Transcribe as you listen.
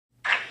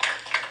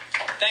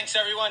Thanks,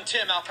 everyone.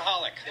 Tim,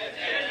 alcoholic.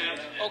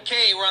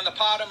 Okay, we're on the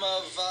bottom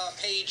of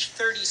page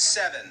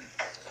 37.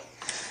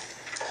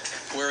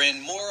 We're in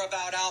more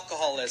about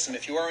alcoholism.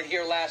 If you weren't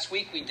here last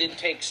week, we did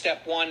take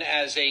step one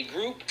as a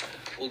group.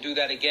 We'll do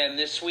that again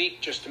this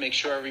week just to make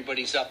sure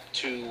everybody's up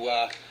to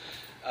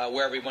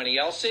where everybody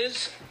else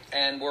is.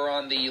 And we're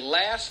on the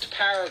last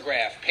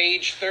paragraph,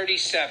 page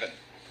 37.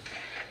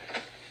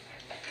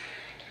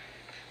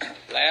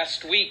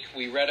 Last week,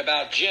 we read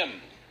about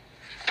Jim.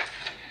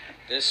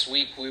 This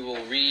week we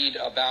will read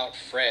about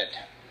Fred.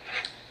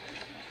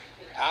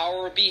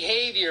 Our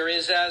behavior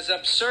is as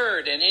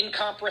absurd and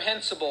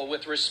incomprehensible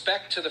with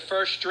respect to the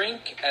first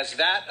drink as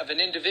that of an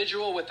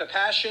individual with a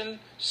passion,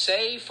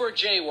 say, for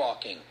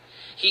jaywalking.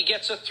 He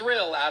gets a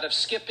thrill out of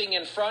skipping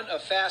in front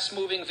of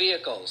fast-moving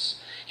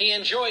vehicles. He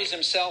enjoys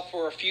himself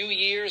for a few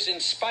years in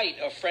spite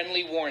of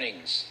friendly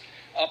warnings.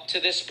 Up to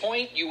this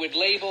point, you would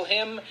label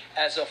him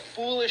as a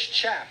foolish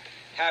chap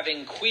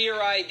having queer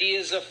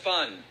ideas of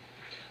fun.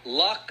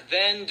 Luck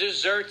then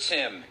deserts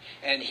him,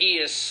 and he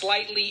is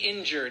slightly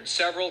injured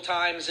several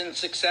times in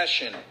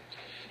succession.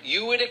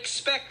 You would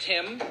expect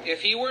him,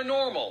 if he were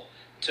normal,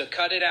 to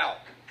cut it out.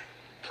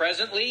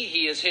 Presently,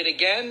 he is hit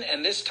again,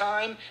 and this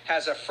time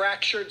has a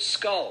fractured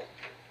skull.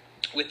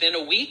 Within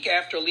a week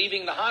after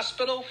leaving the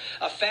hospital,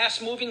 a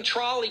fast-moving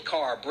trolley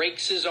car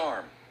breaks his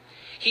arm.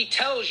 He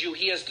tells you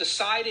he has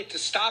decided to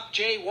stop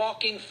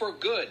jaywalking for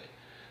good,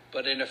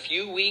 but in a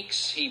few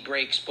weeks, he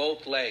breaks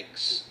both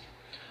legs.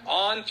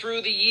 On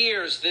through the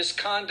years, this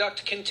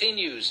conduct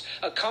continues,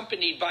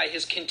 accompanied by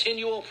his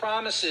continual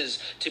promises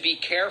to be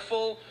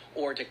careful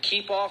or to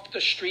keep off the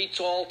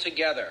streets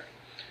altogether.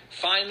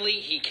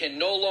 Finally, he can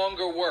no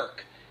longer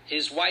work.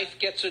 His wife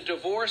gets a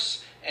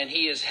divorce, and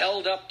he is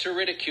held up to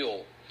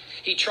ridicule.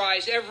 He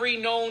tries every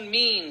known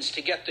means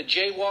to get the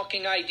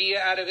jaywalking idea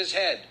out of his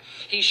head.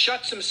 He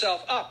shuts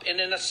himself up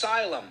in an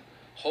asylum,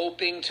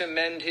 hoping to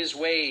mend his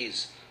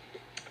ways.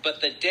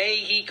 But the day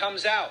he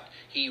comes out,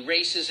 he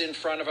races in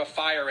front of a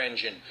fire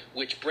engine,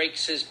 which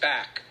breaks his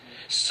back.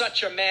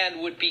 Such a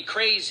man would be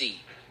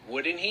crazy,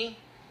 wouldn't he?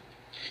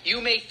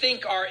 You may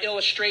think our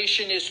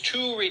illustration is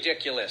too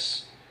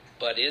ridiculous,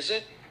 but is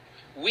it?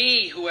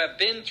 We who have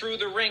been through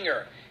the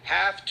ringer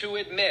have to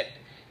admit,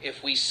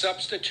 if we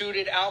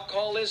substituted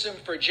alcoholism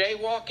for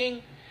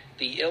jaywalking,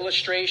 the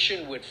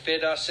illustration would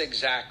fit us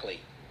exactly.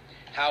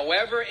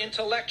 However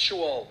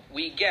intelligent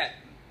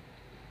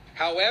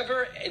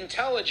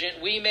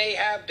we may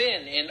have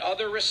been in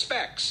other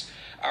respects,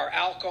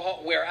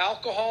 where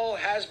alcohol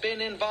has been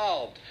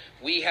involved,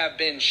 we have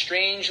been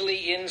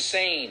strangely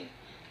insane.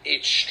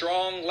 It's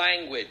strong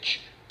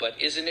language, but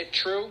isn't it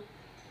true?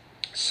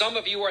 Some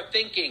of you are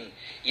thinking,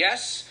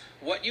 yes,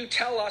 what you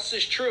tell us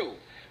is true,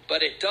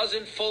 but it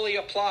doesn't fully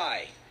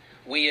apply.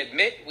 We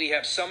admit we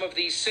have some of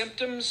these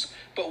symptoms,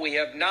 but we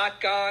have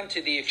not gone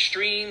to the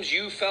extremes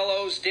you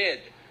fellows did,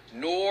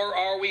 nor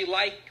are we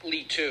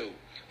likely to.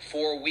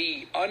 For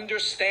we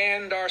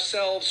understand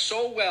ourselves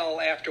so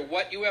well after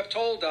what you have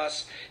told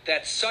us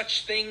that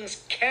such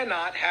things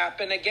cannot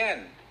happen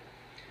again.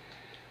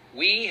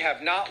 We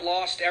have not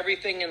lost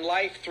everything in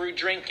life through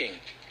drinking,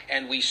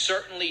 and we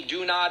certainly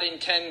do not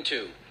intend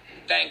to.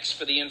 Thanks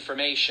for the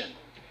information.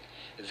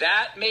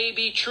 That may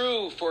be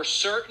true for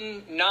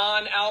certain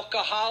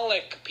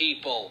non-alcoholic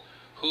people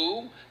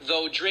who,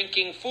 though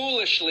drinking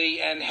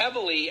foolishly and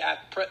heavily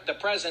at the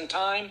present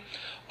time,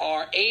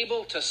 are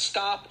able to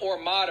stop or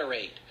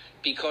moderate,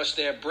 because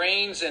their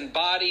brains and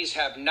bodies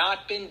have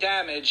not been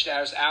damaged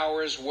as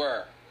ours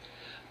were.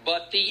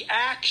 But the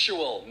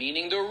actual,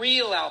 meaning the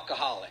real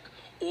alcoholic,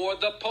 or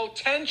the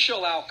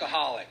potential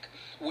alcoholic,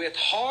 with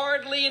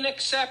hardly an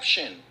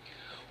exception,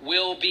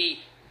 will be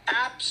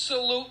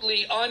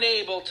absolutely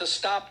unable to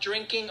stop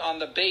drinking on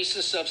the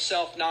basis of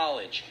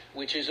self-knowledge,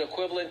 which is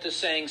equivalent to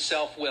saying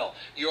self-will.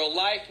 Your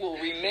life will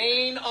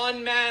remain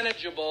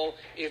unmanageable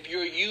if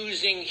you're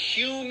using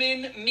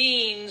human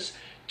means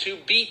to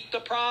beat the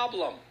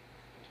problem.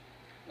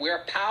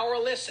 We're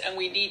powerless, and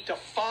we need to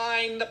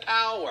find the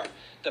power.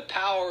 The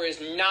power is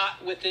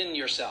not within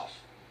yourself.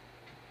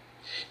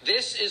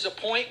 This is a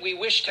point we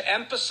wish to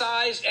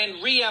emphasize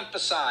and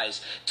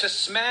re-emphasize, to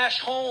smash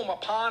home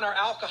upon our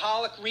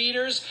alcoholic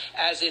readers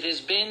as it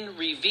has been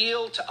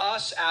revealed to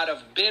us out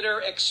of bitter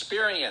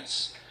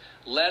experience.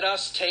 Let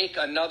us take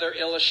another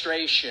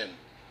illustration.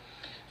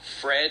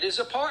 Fred is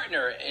a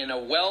partner in a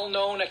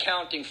well-known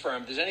accounting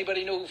firm. Does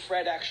anybody know who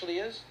Fred actually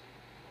is?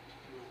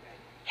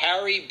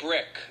 Harry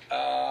Brick.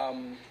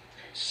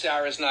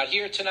 Sarah's not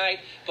here tonight,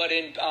 but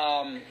in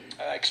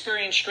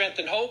Experience, Strength,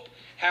 and Hope,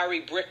 Harry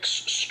Brick's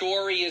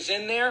story is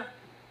in there,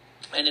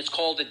 and it's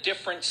called A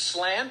Different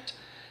Slant,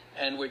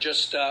 and we're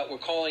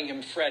calling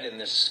him Fred in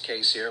this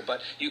case here,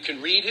 but you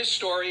can read his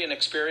story in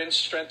Experience,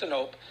 Strength, and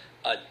Hope,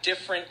 A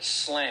Different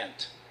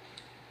Slant.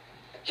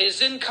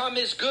 His income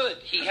is good.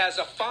 He has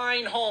a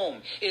fine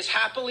home, is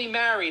happily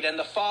married, and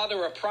the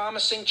father of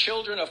promising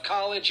children of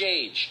college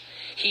age.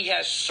 He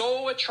has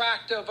so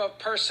attractive a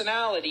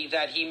personality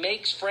that he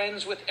makes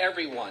friends with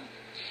everyone.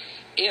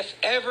 If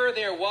ever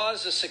there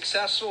was a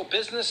successful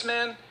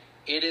businessman,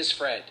 it is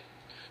Fred.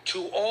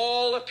 To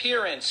all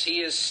appearance, he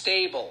is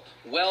stable,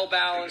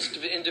 well-balanced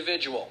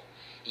individual.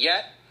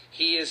 Yet,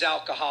 he is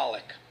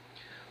alcoholic.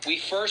 We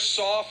first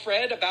saw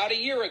Fred about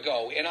a year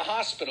ago in a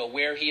hospital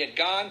where he had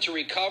gone to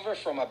recover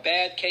from a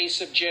bad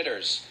case of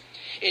jitters.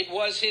 It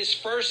was his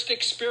first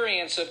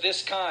experience of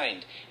this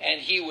kind,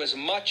 and he was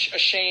much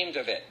ashamed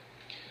of it.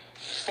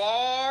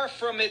 Far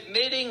from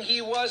admitting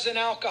he was an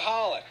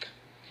alcoholic,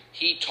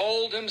 he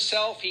told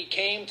himself he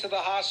came to the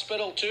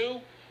hospital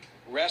to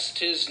rest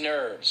his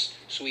nerves.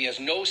 So he has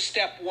no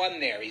step one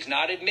there. He's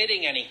not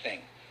admitting anything.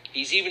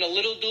 He's even a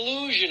little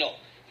delusional.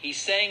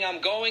 He's saying,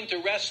 I'm going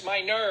to rest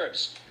my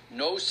nerves.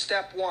 No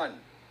step one.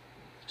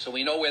 So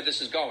we know where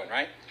this is going,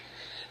 right?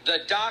 The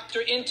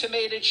doctor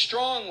intimated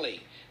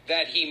strongly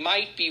that he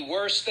might be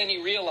worse than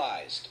he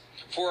realized.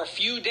 For a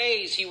few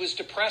days, he was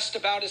depressed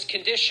about his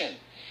condition.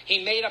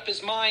 He made up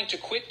his mind to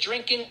quit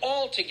drinking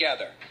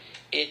altogether.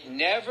 It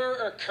never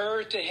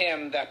occurred to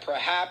him that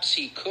perhaps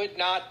he could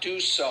not do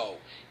so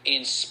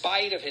in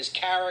spite of his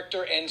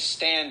character and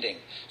standing.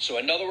 So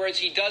in other words,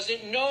 he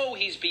doesn't know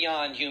he's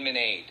beyond human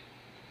aid.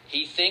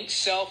 He thinks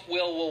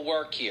self-will will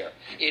work here.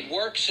 It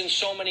works in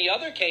so many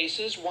other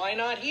cases. Why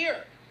not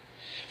here?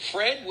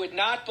 Fred would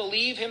not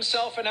believe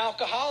himself an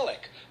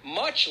alcoholic,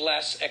 much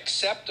less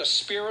accept a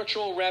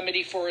spiritual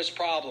remedy for his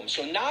problem.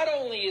 So not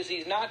only is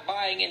he not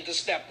buying into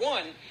step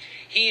one,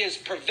 he is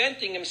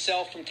preventing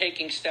himself from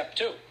taking step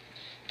two,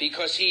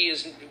 because he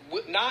is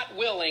not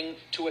willing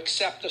to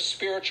accept a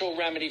spiritual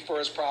remedy for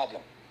his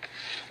problem.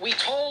 We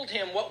told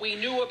him what we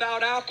knew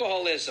about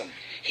alcoholism.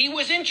 He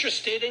was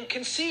interested and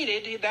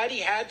conceded that he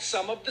had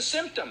some of the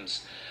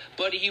symptoms,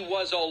 but he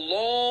was a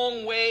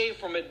long way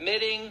from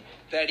admitting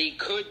that he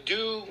could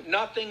do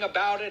nothing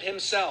about it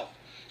himself.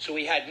 So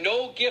he had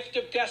no gift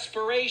of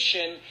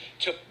desperation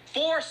to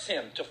force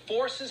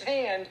his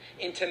hand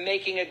into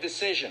making a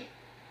decision.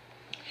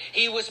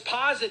 He was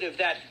positive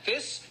that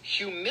this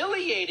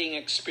humiliating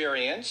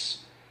experience,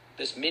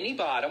 this mini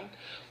bottom,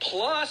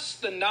 plus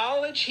the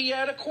knowledge he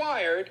had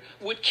acquired,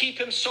 would keep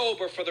him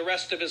sober for the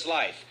rest of his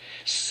life.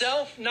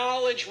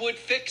 Self-knowledge would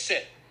fix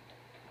it.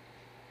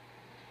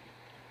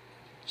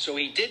 So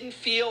he didn't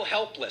feel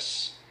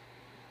helpless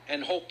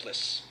and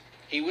hopeless.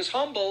 He was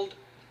humbled,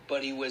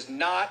 but he was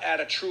not at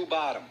a true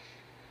bottom.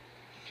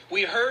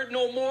 We heard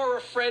no more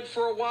of Fred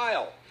for a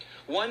while.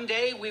 One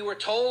day we were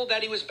told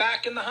that he was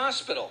back in the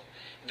hospital.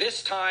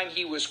 This time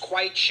he was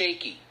quite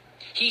shaky.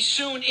 He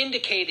soon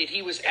indicated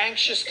he was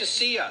anxious to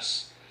see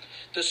us.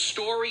 The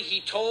story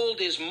he told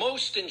is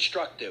most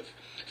instructive,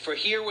 for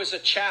here was a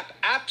chap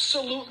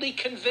absolutely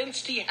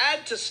convinced he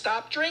had to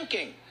stop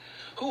drinking,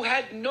 who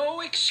had no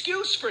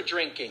excuse for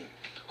drinking,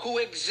 who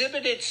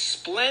exhibited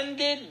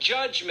splendid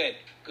judgment,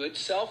 good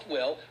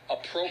self-will,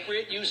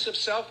 appropriate use of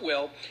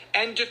self-will,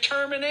 and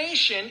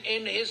determination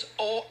in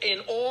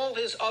all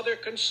his other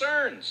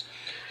concerns,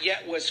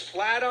 yet was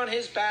flat on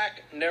his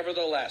back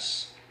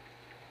nevertheless.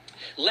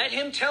 Let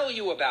him tell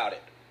you about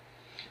it.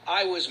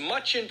 I was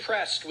much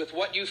impressed with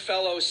what you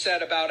fellows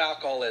said about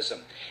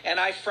alcoholism, and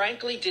I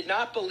frankly did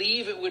not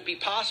believe it would be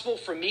possible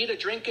for me to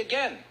drink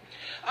again.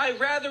 I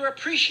rather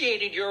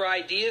appreciated your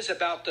ideas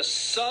about the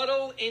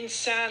subtle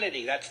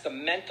insanity. That's the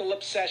mental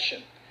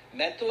obsession.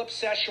 Mental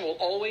obsession will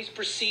always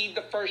precede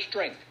the first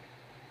drink,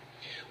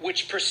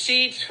 which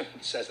precedes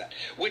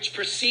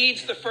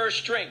the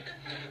first drink.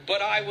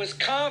 But I was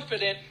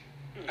confident,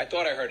 I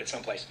thought I heard it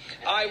someplace,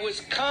 I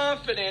was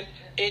confident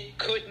it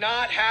could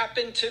not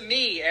happen to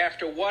me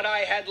after what I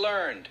had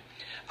learned.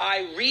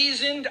 I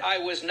reasoned I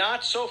was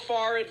not so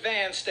far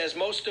advanced as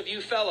most of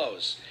you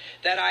fellows,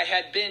 that I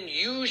had been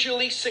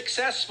usually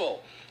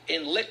successful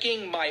in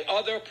licking my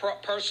other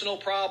personal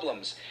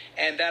problems,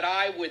 and that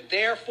I would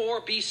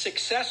therefore be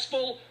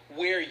successful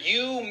where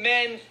you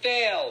men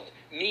failed,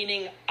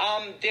 meaning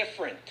I'm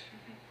different.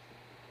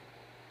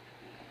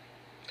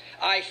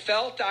 I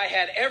felt I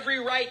had every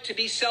right to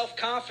be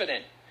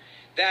self-confident,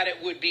 that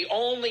it would be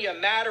only a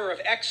matter of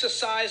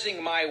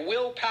exercising my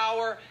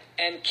willpower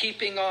and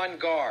keeping on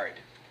guard.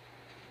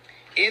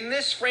 In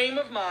this frame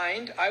of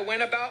mind, I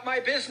went about my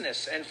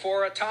business, and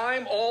for a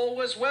time all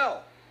was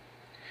well.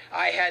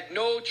 I had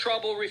no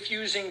trouble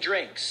refusing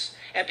drinks,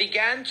 and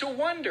began to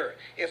wonder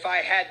if I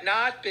had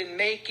not been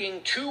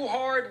making too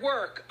hard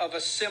work of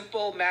a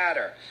simple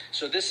matter.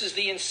 So this is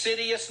the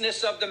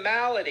insidiousness of the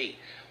malady.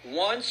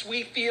 Once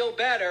we feel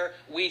better,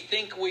 we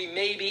think we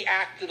maybe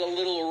acted a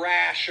little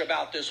rash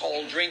about this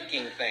whole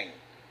drinking thing,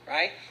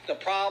 right? The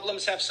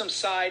problems have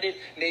subsided.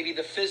 Maybe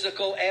the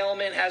physical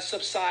ailment has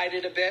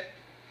subsided a bit.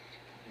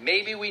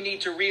 Maybe we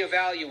need to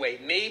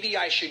reevaluate. Maybe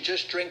I should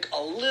just drink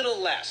a little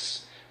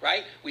less,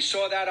 right? We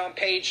saw that on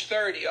page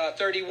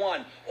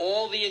 31.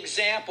 All the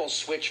examples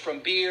switch from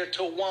beer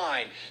to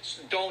wine.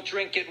 Don't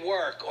drink at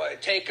work. Or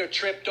take a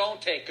trip,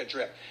 don't take a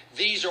trip.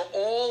 These are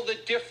all the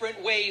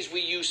different ways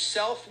we use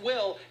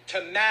self-will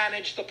to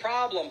manage the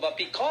problem. But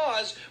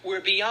because we're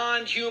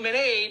beyond human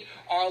aid,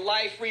 our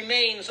life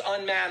remains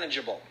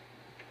unmanageable.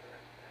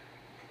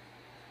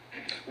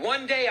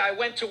 One day I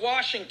went to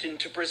Washington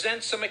to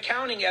present some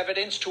accounting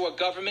evidence to a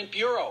government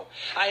bureau.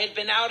 I had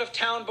been out of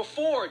town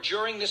before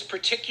during this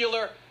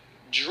particular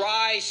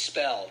dry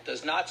spell.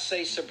 Does not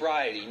say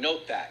sobriety.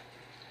 Note that.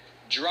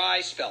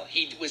 Dry spell.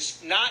 He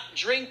was not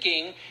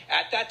drinking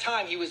at that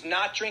time. He was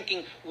not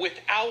drinking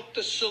without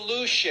the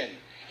solution.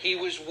 He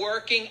was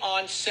working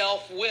on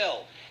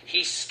self-will.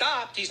 He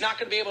stopped. He's not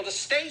going to be able to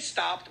stay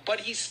stopped,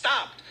 but he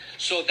stopped.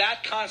 So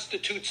that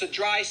constitutes a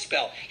dry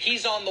spell.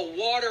 He's on the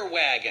water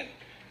wagon.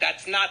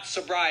 That's not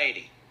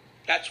sobriety.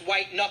 That's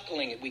white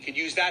knuckling it. We could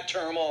use that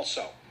term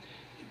also.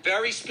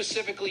 Very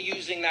specifically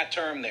using that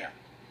term there.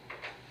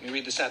 Let me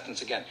read the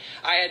sentence again.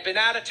 I had been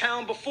out of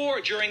town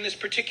before during this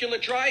particular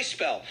dry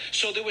spell,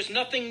 so there was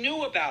nothing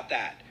new about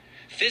that.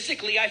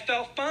 Physically, I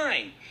felt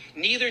fine.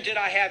 Neither did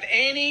I have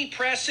any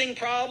pressing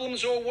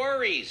problems or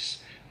worries.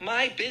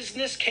 My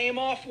business came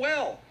off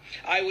well.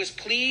 I was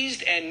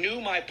pleased and knew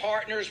my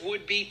partners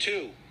would be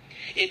too.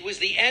 It was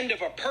the end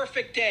of a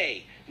perfect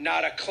day,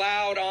 not a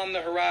cloud on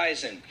the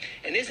horizon.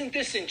 And isn't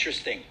this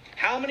interesting?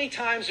 How many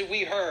times have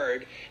we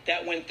heard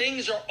that when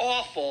things are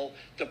awful,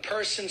 the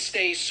person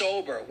stays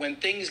sober? When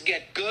things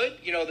get good,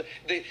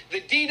 the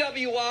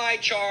DWI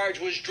charge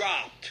was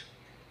dropped.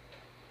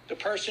 The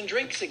person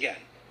drinks again,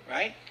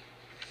 right?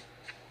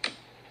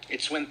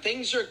 It's when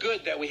things are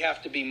good that we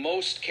have to be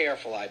most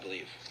careful, I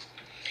believe.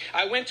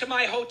 I went to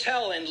my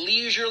hotel and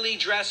leisurely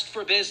dressed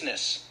for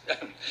business.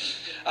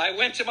 I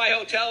went to my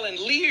hotel and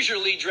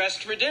leisurely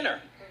dressed for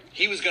dinner.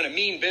 He was going to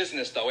mean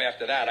business, though,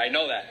 after that. I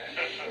know that.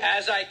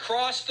 As I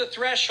crossed the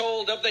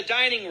threshold of the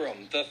dining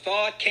room, the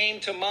thought came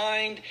to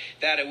mind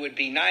that it would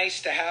be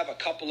nice to have a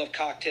couple of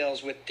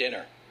cocktails with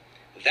dinner.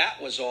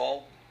 That was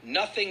all.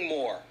 Nothing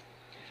more.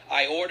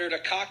 I ordered a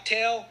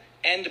cocktail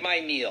and my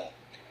meal.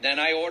 Then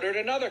I ordered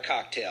another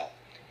cocktail.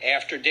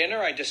 After dinner,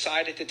 I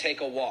decided to take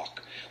a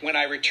walk. When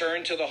I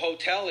returned to the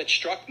hotel, it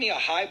struck me a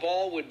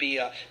highball would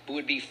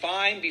be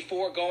fine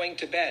before going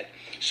to bed.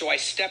 So I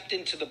stepped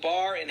into the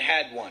bar and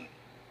had one.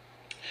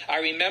 I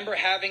remember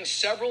having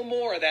several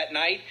more that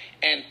night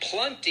and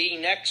plenty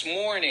next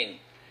morning.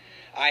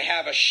 I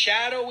have a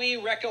shadowy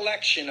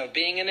recollection of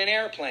being in an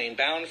airplane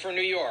bound for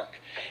New York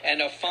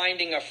and of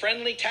finding a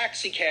friendly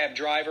taxi cab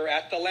driver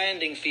at the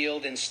landing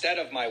field instead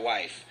of my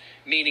wife,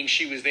 meaning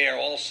she was there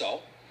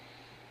also,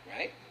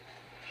 right?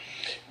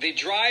 The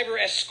driver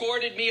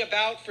escorted me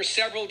about for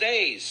several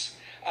days.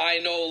 I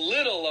know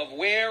little of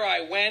where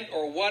I went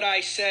or what I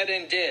said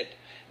and did.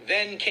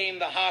 Then came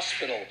the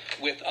hospital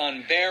with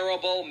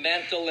unbearable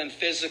mental and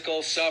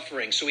physical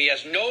suffering. So he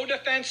has no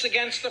defense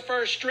against the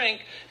first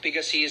drink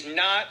because he has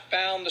not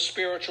found the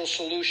spiritual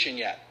solution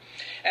yet.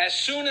 As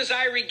soon as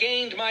I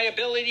regained my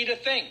ability to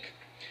think,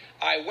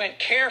 I went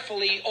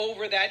carefully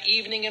over that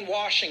evening in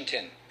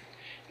Washington.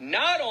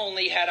 Not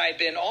only had I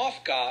been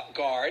off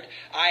guard,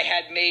 I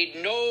had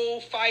made no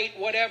fight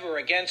whatever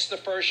against the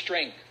first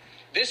drink.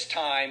 This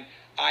time,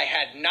 I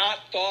had not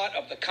thought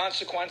of the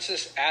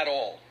consequences at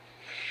all.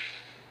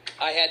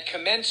 I had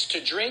commenced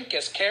to drink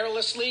as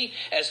carelessly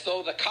as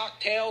though the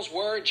cocktails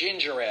were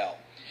ginger ale.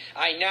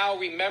 I now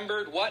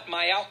remembered what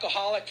my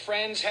alcoholic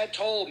friends had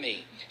told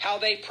me, how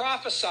they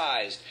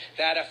prophesied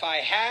that if I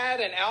had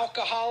an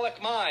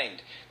alcoholic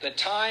mind, the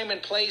time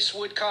and place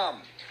would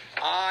come.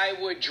 I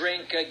would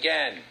drink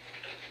again.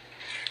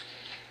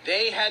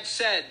 They had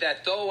said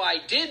that though I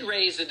did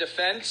raise a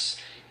defense,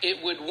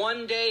 it would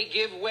one day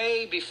give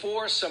way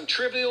before some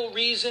trivial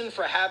reason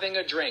for having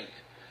a drink.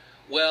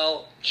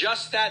 Well,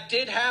 just that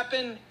did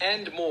happen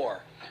and more.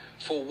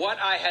 For what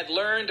I had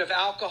learned of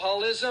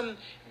alcoholism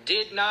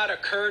did not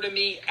occur to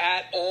me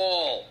at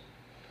all.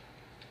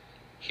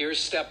 Here's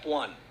step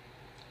one.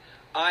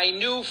 I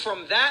knew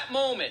from that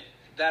moment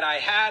that I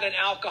had an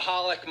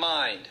alcoholic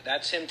mind.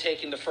 That's him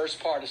taking the first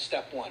part of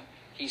step one.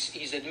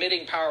 He's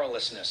admitting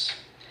powerlessness.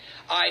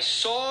 I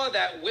saw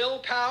that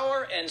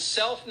willpower and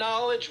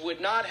self-knowledge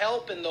would not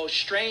help in those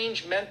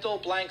strange mental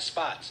blank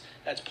spots.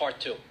 That's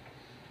part two.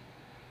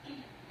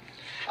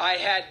 I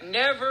had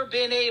never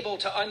been able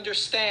to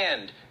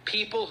understand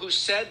people who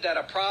said that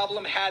a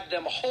problem had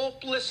them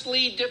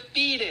hopelessly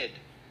defeated.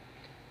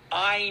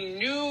 I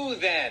knew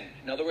then.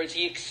 In other words,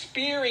 he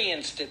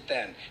experienced it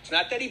then. It's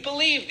not that he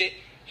believed it,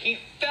 he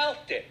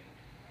felt it.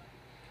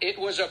 It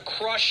was a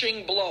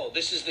crushing blow.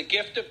 This is the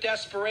gift of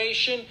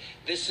desperation.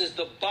 This is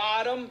the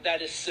bottom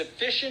that is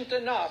sufficient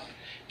enough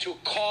to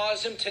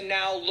cause him to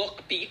now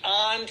look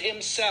beyond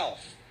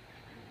himself.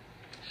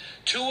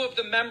 Two of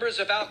the members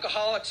of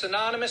Alcoholics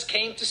Anonymous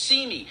came to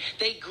see me.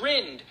 They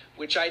grinned,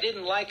 which I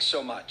didn't like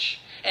so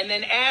much, and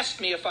then asked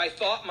me if I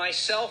thought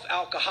myself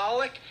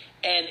alcoholic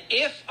and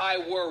if I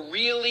were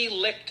really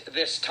licked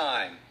this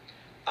time.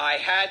 I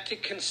had to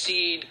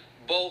concede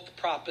both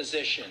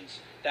propositions.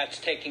 That's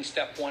taking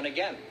step one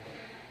again.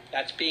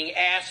 That's being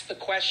asked the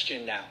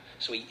question now.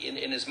 So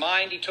in his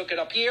mind, he took it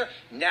up here.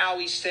 Now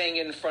he's saying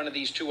it in front of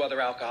these two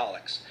other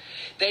alcoholics.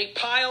 They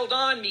piled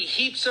on me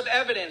heaps of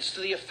evidence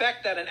to the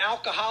effect that an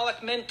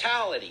alcoholic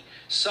mentality,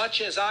 such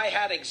as I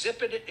had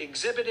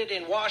exhibited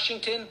in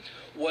Washington,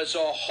 was a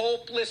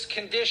hopeless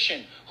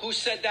condition. Who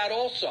said that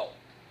also?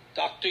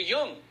 Dr.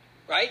 Jung,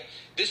 right?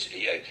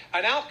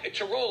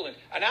 To Roland,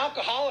 an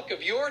alcoholic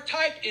of your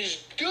type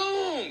is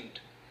doomed.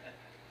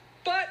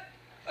 But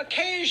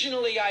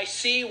occasionally I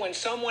see when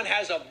someone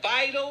has a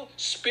vital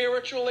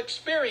spiritual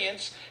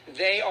experience,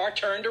 they are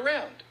turned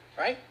around,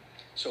 right?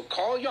 So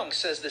Carl Jung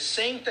says the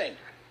same thing.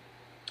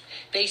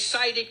 They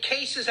cited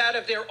cases out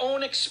of their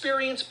own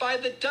experience by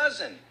the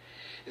dozen.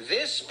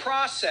 This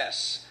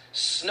process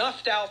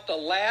snuffed out the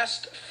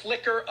last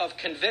flicker of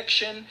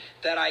conviction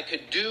that I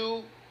could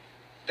do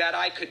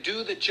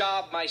the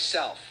job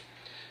myself.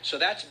 So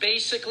that's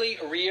basically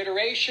a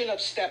reiteration of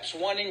steps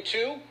 1 and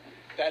 2.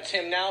 That's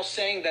him now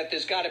saying that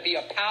there's got to be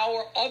a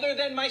power other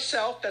than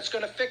myself that's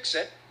going to fix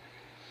it.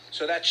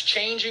 So that's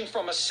changing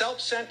from a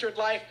self-centered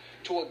life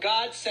to a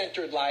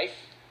God-centered life,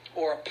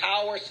 or a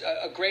power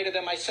greater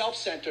than my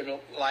self-centered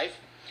life.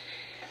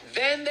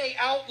 Then they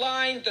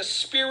outlined the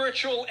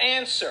spiritual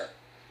answer,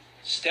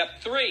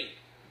 step 3,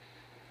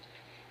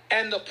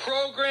 and the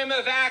program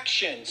of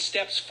action,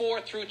 steps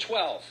 4 through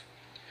 12,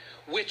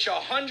 which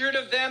 100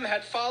 of them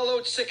had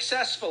followed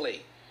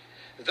successfully.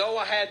 Though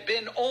I had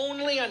been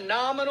only a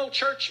nominal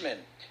churchman,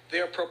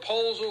 their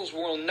proposals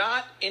were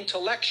not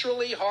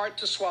intellectually hard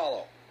to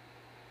swallow.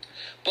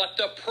 But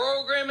the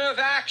program of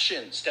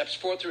action, steps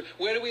 4 through,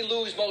 where do we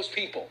lose most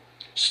people?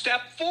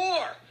 Step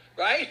 4,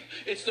 right?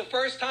 It's the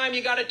first time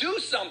you got to do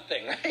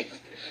something, right?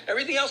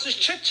 Everything else is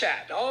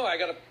chit-chat. Oh, I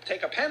got to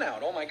take a pen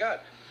out. Oh, my God.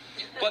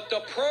 But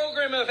the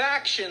program of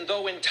action,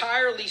 though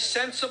entirely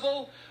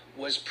sensible,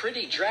 was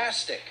pretty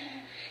drastic.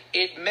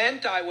 It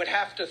meant I would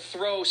have to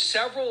throw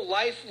several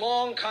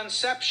lifelong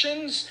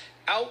conceptions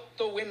out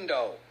the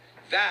window.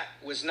 That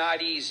was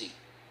not easy.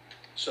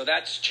 So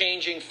that's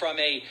changing from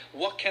a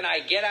what can I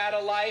get out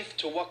of life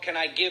to what can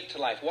I give to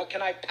life? What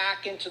can I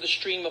pack into the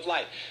stream of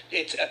life?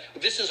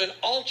 This is an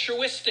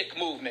altruistic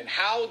movement.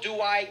 How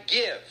do I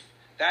give?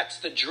 That's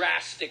the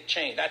drastic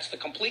change. That's the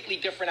completely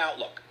different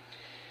outlook.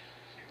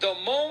 The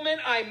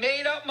moment I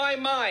made up my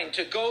mind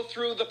to go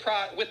through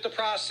with the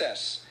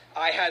process,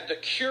 I had the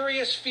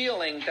curious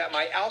feeling that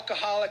my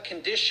alcoholic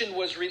condition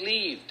was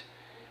relieved,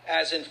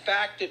 as in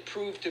fact it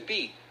proved to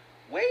be.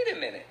 Wait a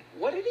minute,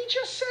 what did he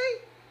just say?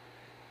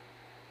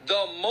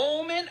 The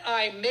moment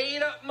I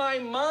made up my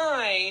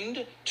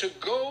mind to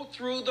go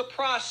through the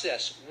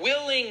process,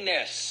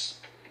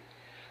 willingness,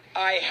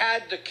 I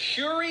had the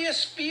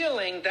curious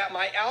feeling that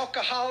my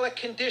alcoholic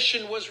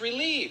condition was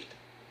relieved.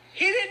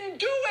 He didn't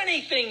do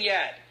anything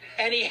yet,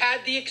 and he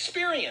had the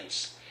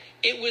experience.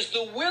 It was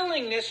the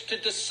willingness to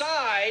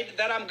decide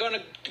that I'm going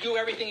to do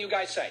everything you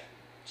guys say.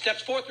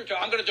 Steps 4 through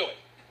 12, I'm going to do it.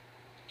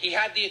 He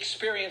had the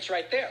experience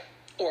right there,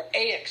 or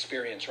a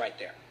experience right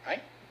there,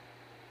 right?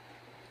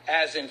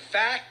 As in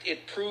fact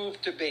it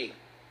proved to be.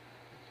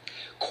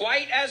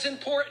 Quite as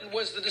important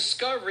was the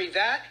discovery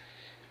that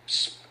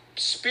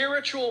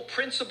spiritual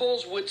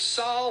principles would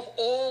solve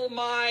all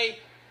my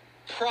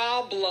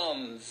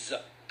problems,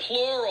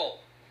 plural.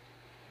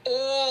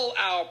 All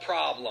our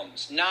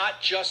problems,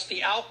 not just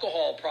the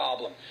alcohol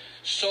problem.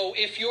 So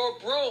if you're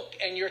broke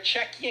and your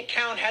checking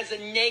account has a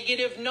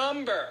negative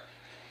number,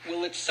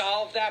 will it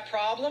solve that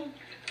problem?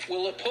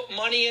 Will it put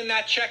money in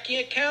that checking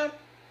account?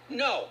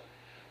 No.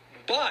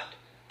 But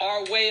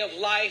our way of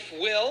life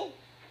will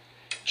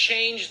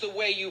change the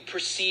way you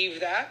perceive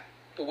that,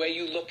 the way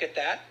you look at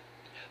that.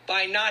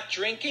 By not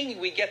drinking,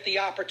 we get the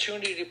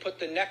opportunity to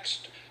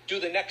do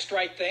the next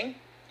right thing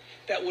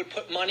that would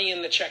put money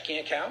in the checking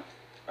account.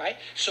 Right?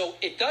 So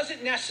it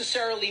doesn't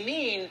necessarily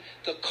mean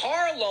the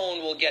car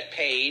loan will get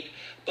paid,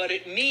 but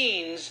it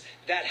means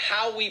that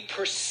how we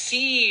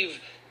perceive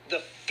the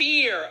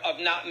fear of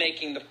not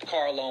making the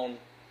car loan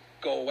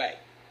go away.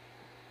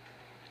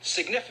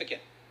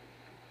 Significant.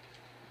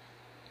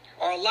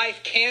 Our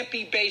life can't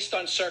be based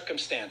on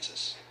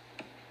circumstances.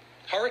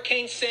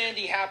 Hurricane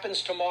Sandy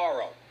happens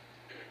tomorrow.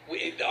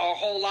 Our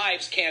whole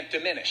lives can't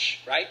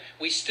diminish, right?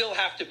 We still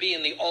have to be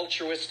in the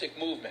altruistic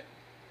movement.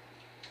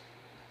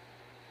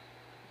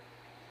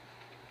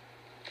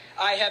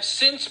 I have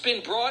since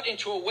been brought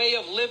into a way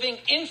of living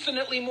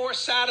infinitely more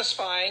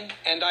satisfying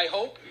and, I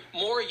hope,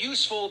 more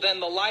useful than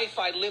the life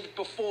I lived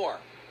before.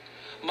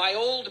 My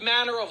old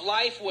manner of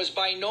life was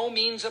by no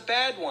means a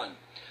bad one,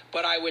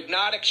 but I would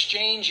not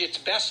exchange its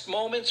best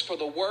moments for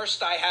the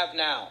worst I have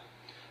now.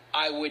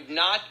 I would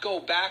not go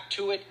back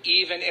to it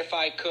even if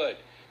I could.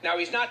 Now,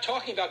 he's not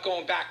talking about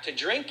going back to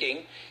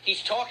drinking.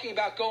 He's talking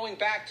about going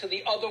back to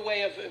the other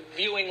way of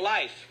viewing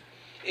life,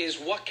 is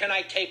what can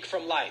I take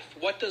from life?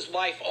 What does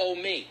life owe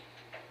me?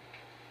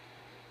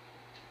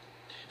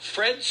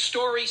 Fred's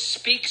story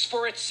speaks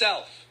for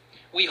itself.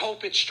 We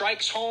hope it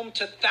strikes home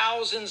to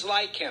thousands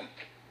like him.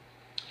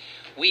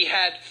 He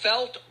had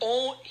felt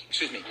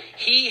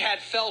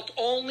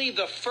only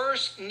the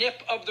first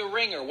nip of the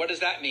ringer. What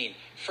does that mean?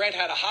 Fred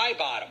had a high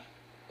bottom,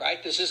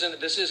 right? This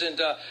isn't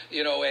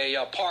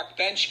a park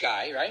bench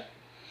guy, right?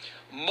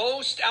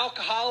 Most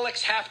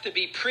alcoholics have to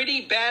be pretty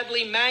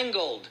badly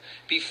mangled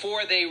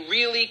before they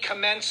really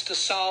commence to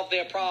solve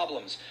their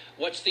problems.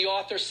 What's the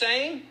author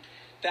saying?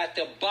 That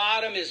the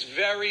bottom is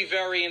very,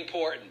 very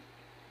important.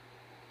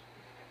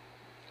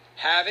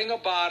 Having a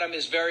bottom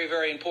is very,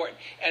 very important.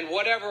 And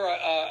whatever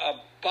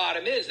a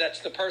bottom is, that's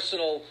the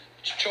personal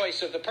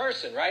choice of the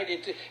person, right?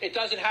 It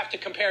doesn't have to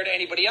compare to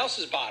anybody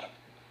else's bottom.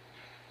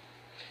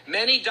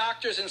 Many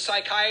doctors and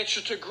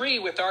psychiatrists agree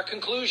with our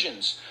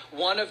conclusions.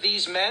 One of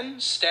these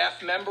men,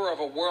 staff member of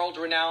a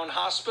world-renowned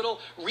hospital,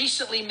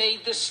 recently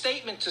made this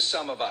statement to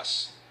some of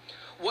us.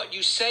 What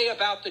you say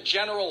about the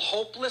general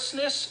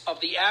hopelessness of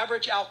the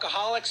average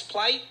alcoholic's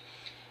plight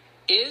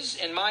is,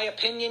 in my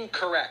opinion,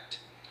 correct.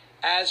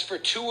 As for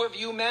two of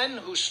you men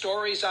whose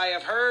stories I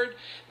have heard,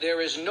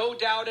 there is no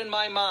doubt in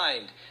my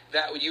mind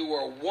that you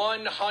were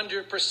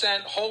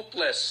 100%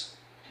 hopeless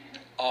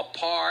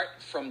apart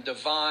from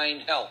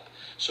divine help.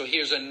 So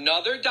here's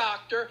another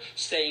doctor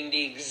saying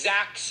the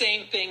exact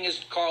same thing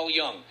as Carl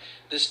Jung.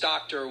 This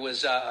doctor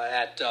was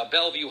at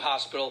Bellevue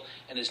Hospital,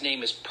 and his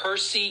name is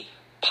Percy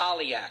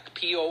Poliak,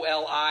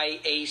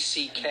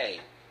 Poliack,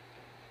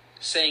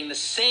 saying the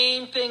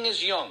same thing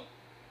as Jung.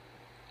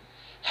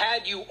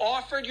 Had you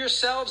offered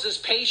yourselves as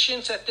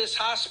patients at this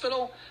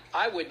hospital,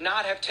 I would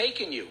not have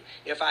taken you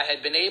if I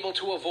had been able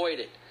to avoid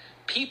it.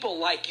 People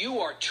like you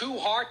are too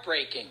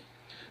heartbreaking.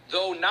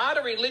 Though not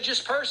a religious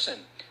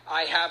person,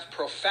 I have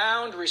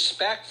profound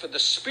respect for the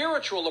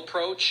spiritual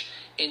approach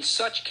in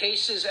such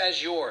cases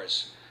as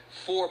yours.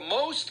 For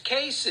most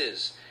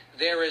cases,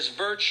 there is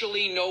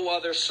virtually no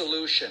other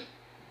solution.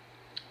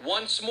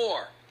 Once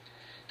more,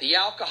 the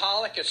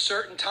alcoholic at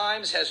certain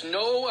times has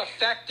no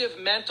effective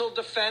mental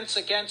defense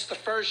against the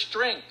first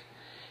drink.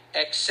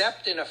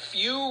 Except in a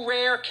few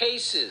rare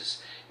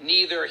cases,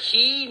 neither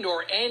he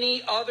nor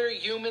any other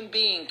human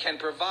being can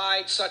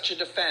provide such a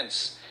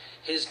defense.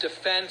 His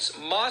defense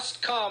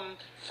must come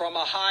from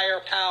a higher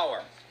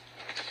power.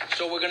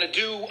 So we're going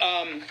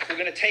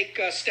to take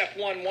step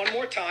one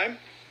more time,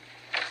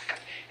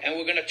 and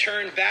we're going to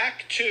turn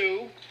back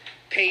to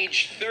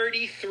page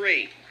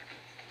 33.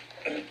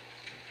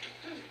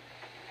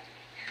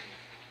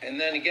 And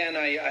then again,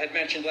 I had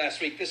mentioned last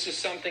week, this is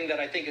something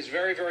that I think is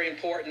very, very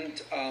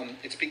important.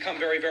 It's become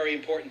very, very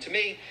important to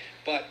me.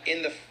 But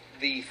in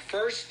the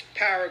first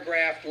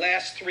paragraph,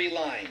 last three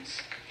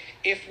lines,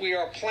 if we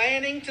are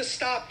planning to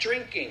stop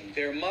drinking,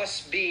 there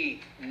must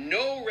be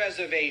no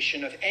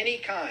reservation of any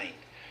kind,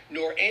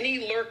 nor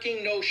any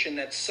lurking notion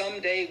that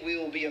someday we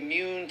will be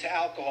immune to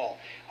alcohol.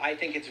 I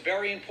think it's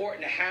very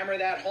important to hammer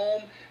that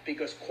home,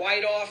 because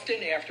quite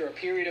often, after a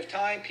period of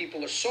time,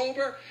 people are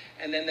sober,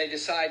 and then they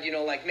decide,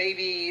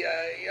 maybe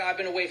I've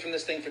been away from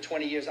this thing for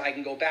 20 years, I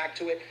can go back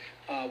to it.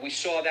 We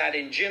saw that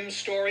in Jim's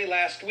story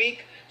last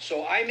week.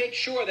 So I make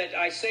sure that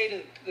I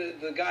say to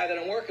the guy that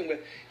I'm working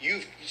with,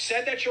 you've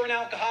said that you're an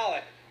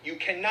alcoholic. You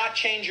cannot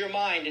change your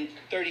mind in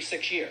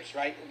 36 years,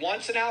 right?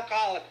 Once an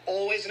alcoholic,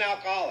 always an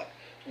alcoholic.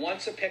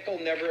 Once a pickle,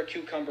 never a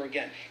cucumber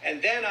again.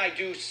 And then I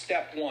do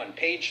step one,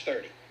 page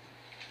 30. Right,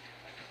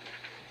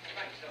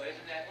 so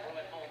isn't that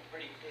brought home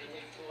pretty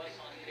clearly to us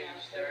on page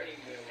 30?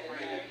 Where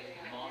we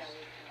must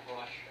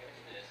brush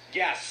this.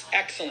 Yes,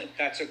 excellent.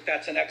 That's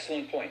an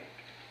excellent point.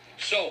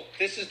 So,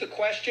 this is the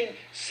question,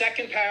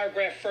 second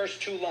paragraph,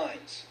 first two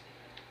lines.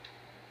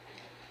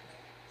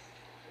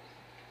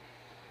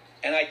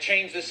 And I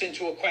change this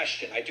into a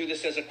question. I do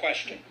this as a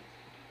question.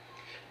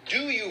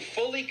 Do you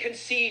fully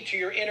concede to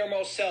your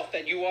innermost self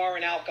that you are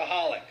an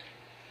alcoholic?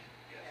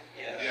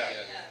 Yes. Yes.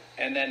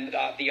 And then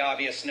the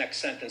obvious next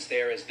sentence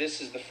there is,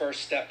 this is the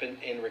first step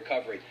in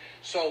recovery.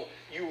 So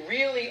you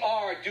really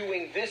are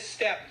doing this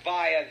step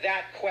via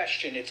that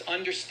question. It's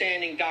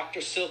understanding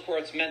Dr.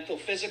 Silkworth's mental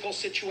physical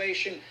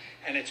situation,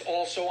 and it's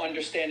also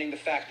understanding the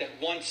fact that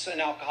once an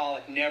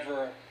alcoholic,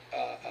 never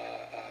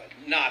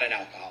not an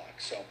alcoholic.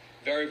 So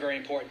very, very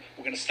important.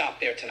 We're going to stop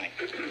there tonight.